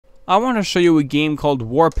I want to show you a game called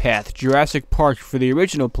Warpath, Jurassic Park for the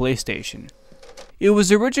original PlayStation. It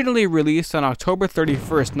was originally released on October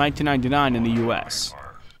 31st, 1999 in the US.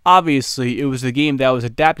 Obviously, it was a game that was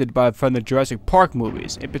adapted from the Jurassic Park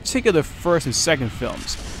movies, in particular the first and second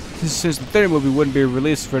films, since the third movie wouldn't be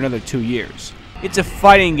released for another 2 years. It's a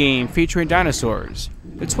fighting game featuring dinosaurs.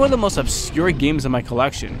 It's one of the most obscure games in my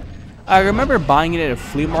collection. I remember buying it at a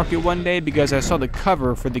flea market one day because I saw the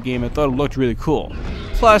cover for the game and thought it looked really cool.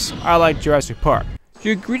 Plus, I like Jurassic Park.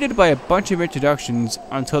 You're greeted by a bunch of introductions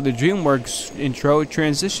until the DreamWorks intro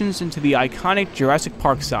transitions into the iconic Jurassic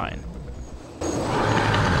Park sign.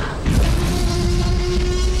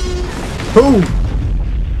 Boom!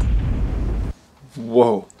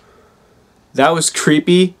 Whoa. That was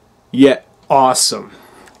creepy, yet awesome.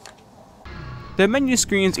 The menu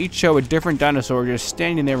screens each show a different dinosaur just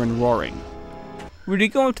standing there and roaring. When you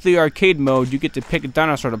go into the arcade mode, you get to pick a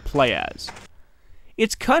dinosaur to play as.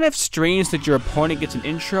 It's kind of strange that your opponent gets an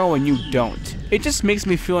intro and you don't. It just makes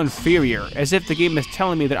me feel inferior, as if the game is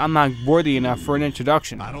telling me that I'm not worthy enough for an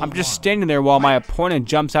introduction. I'm just standing there while my opponent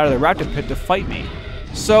jumps out of the raptor pit to fight me.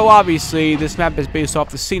 So obviously, this map is based off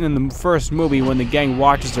the scene in the first movie when the gang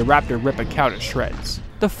watches a raptor rip a cow to shreds.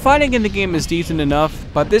 The fighting in the game is decent enough,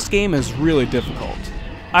 but this game is really difficult.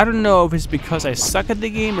 I don't know if it's because I suck at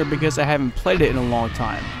the game or because I haven't played it in a long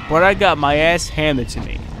time, but I got my ass handed to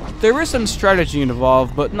me. There is some strategy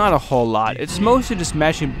involved, but not a whole lot. It's mostly just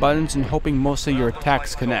mashing buttons and hoping most of your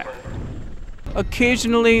attacks connect.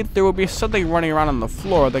 Occasionally, there will be something running around on the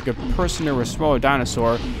floor like a person or a smaller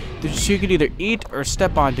dinosaur that you can either eat or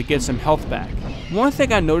step on to get some health back. One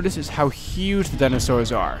thing I noticed is how huge the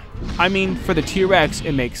dinosaurs are. I mean, for the T-Rex,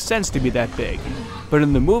 it makes sense to be that big. But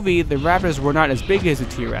in the movie, the raptors were not as big as the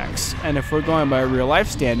T-Rex, and if we're going by real-life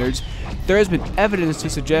standards, there has been evidence to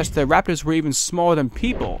suggest that raptors were even smaller than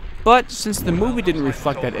people. But since the movie didn't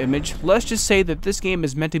reflect that image, let's just say that this game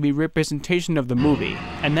is meant to be a representation of the movie,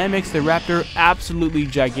 and that makes the raptor absolutely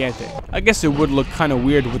gigantic. I guess it would look kinda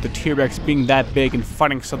weird with the T-Rex being that big and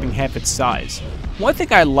fighting something half its size. One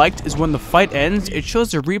thing I liked is when the fight ends, it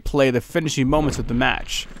shows a replay of the finishing moments of the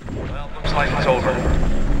match. Well, looks like it's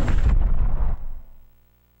over.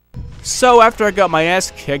 So after I got my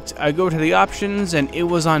ass kicked, I go to the options and it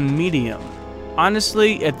was on medium.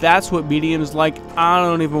 Honestly, if that's what medium's like, I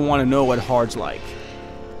don't even want to know what hard's like.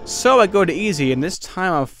 So I go to easy, and this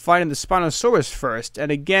time I'm fighting the Spinosaurus first,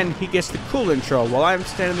 and again he gets the cool intro while I'm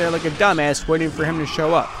standing there like a dumbass waiting for him to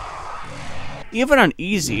show up. Even on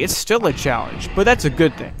easy, it's still a challenge, but that's a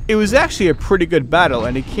good thing. It was actually a pretty good battle,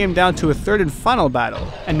 and it came down to a third and final battle.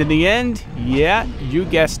 And in the end, yeah, you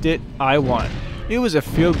guessed it, I won. It was a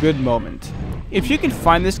feel-good moment. If you can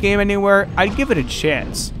find this game anywhere, I'd give it a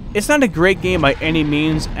chance. It's not a great game by any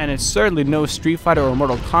means, and it's certainly no Street Fighter or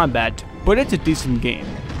Mortal Kombat, but it's a decent game.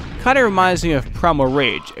 Kinda reminds me of Primal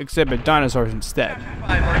Rage, except with dinosaurs instead.